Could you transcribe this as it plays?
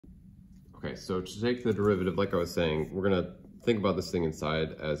Okay, so to take the derivative, like I was saying, we're gonna think about this thing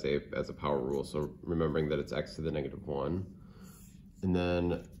inside as a power rule. So remembering that it's x to the negative 1. And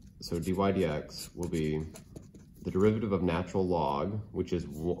then, so dy dx will be the derivative of natural log, which is,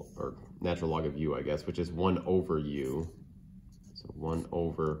 or natural log of u, I guess, which is 1 over u. So 1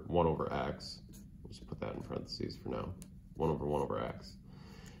 over x. We'll just put that in parentheses for now. 1 over x.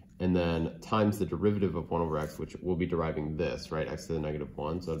 And then times the derivative of 1 over x, which we'll be deriving this, right? X to the negative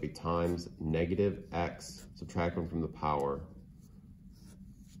 1. So it'll be times negative x, subtract 1 from the power,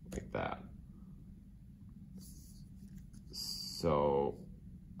 like that. So,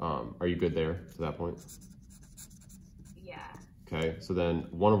 are you good there to that point? Yeah. Okay, so then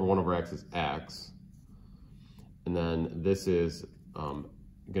 1 over x is x. And then this is going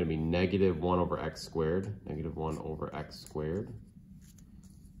to be negative 1 over x squared, negative 1 over x squared.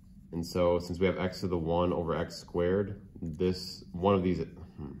 And so since we have x to the 1 over x squared, this one of the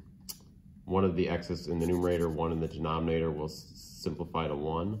x's in the numerator, 1 in the denominator will simplify to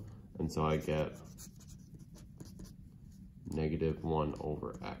 1. And so I get negative 1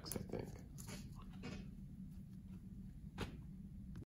 over x, I think.